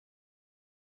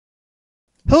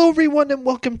Hello everyone and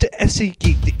welcome to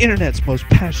GEEK, the internet's most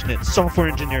passionate software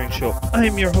engineering show. I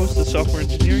am your host, the Software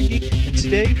Engineering Geek, and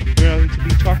today we're going to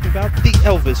be talking about the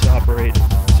Elvis operator.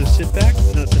 So sit back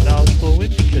and let the knowledge flow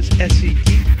in because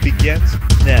GEEK begins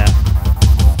now.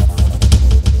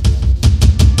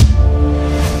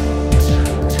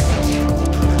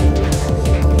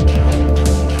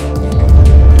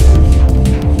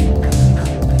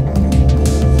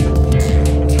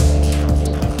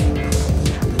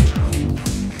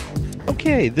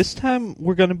 Okay, this time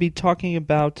we're going to be talking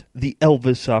about the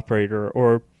Elvis operator,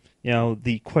 or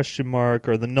the question mark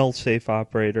or the Null Safe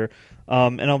operator,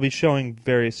 and I'll be showing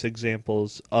various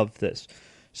examples of this.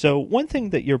 So one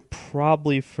thing that you're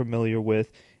probably familiar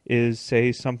with is,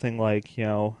 say, something like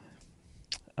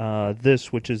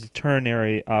this, which is the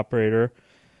ternary operator,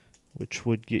 which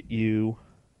would get you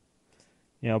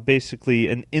basically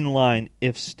an inline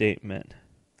if statement.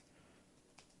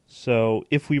 So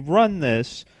if we run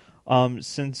this,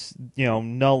 since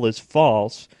null is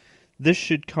false, this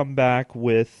should come back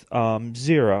with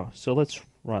 0. So let's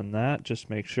run that, just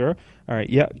make sure. Alright,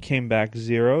 yeah, it came back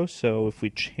 0. So if we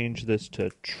change this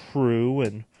to true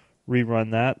and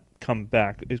rerun that,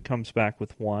 it comes back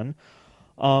with 1.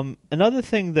 Another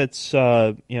thing that's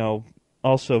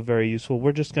also very useful,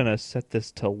 we're just going to set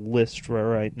this to list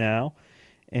right now,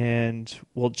 and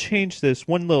we'll change this.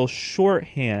 One little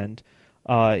shorthand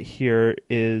here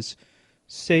is,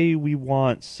 say we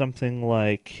want something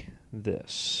like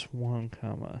this, 1,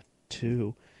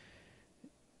 2.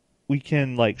 We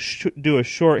can do a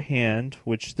shorthand,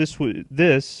 which this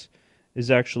is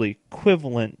actually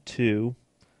equivalent to.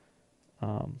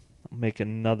 I'll make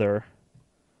another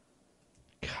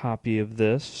copy of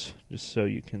this just so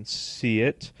you can see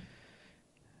it.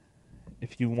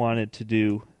 If you wanted to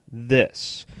do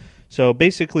this, so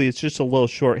basically it's just a little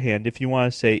shorthand. If you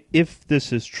want to say if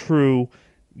this is true,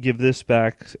 give this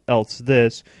back, else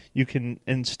this, you can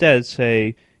instead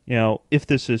say, if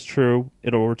this is true,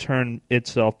 it'll return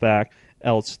itself back,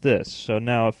 else this. So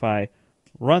now if I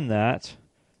run that,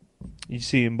 you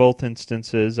see in both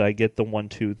instances I get the 1,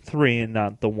 2, 3 and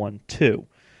not the 1, 2.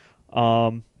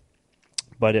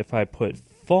 But if I put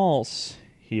false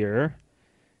here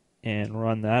and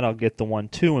run that, I'll get the 1,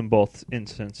 2 in both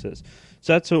instances.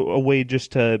 So that's a way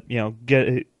just to get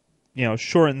it,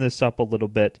 shorten this up a little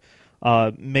bit.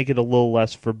 Make it a little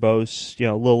less verbose,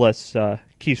 a little less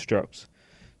keystrokes.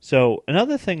 So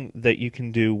another thing that you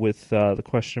can do with the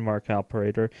question mark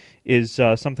operator is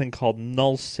something called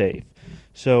Null Safe.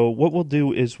 So what we'll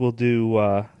do is we'll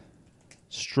do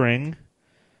string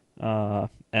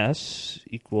s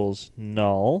equals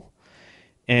null,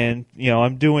 and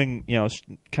I'm doing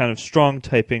kind of strong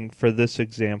typing for this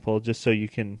example just so you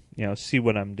can see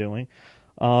what I'm doing.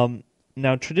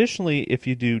 Now traditionally, if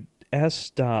you do s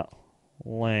dot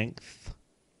length,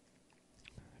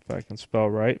 if I can spell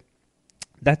right,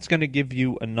 that's going to give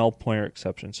you a null pointer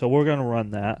exception. So we're going to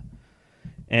run that,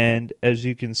 and as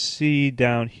you can see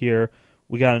down here,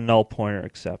 we got a null pointer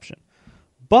exception.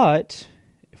 But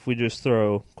if we just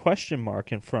throw a question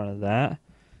mark in front of that,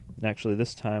 and actually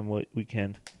this time we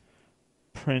can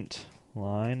print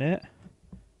line it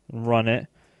and run it,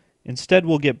 instead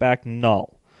we'll get back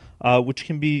null, which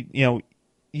can be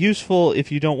useful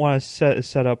if you don't want to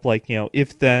set up like if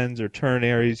thens or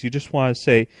ternaries. You just want to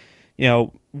say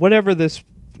whatever this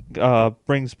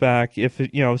brings back. If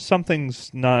something's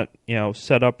not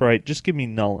set up right, just give me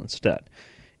null instead.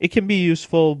 It can be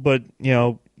useful, but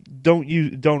don't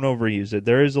overuse it.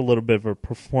 There is a little bit of a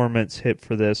performance hit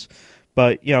for this,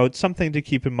 but it's something to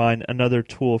keep in mind. Another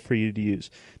tool for you to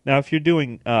use. Now if you're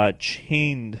doing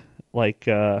chained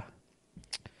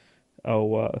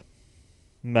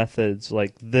methods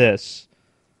like this,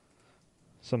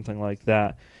 something like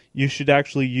that, you should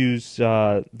actually use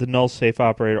the null safe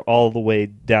operator all the way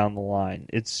down the line.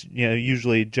 It's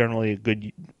usually generally a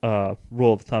good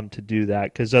rule of thumb to do that,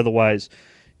 because otherwise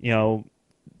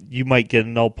you might get a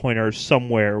null pointer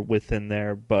somewhere within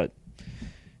there, but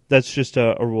that's just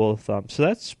a rule of thumb. So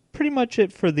that's pretty much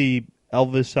it for the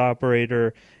Elvis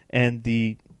operator and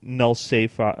the null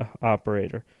safe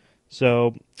operator.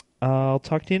 So I'll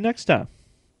talk to you next time.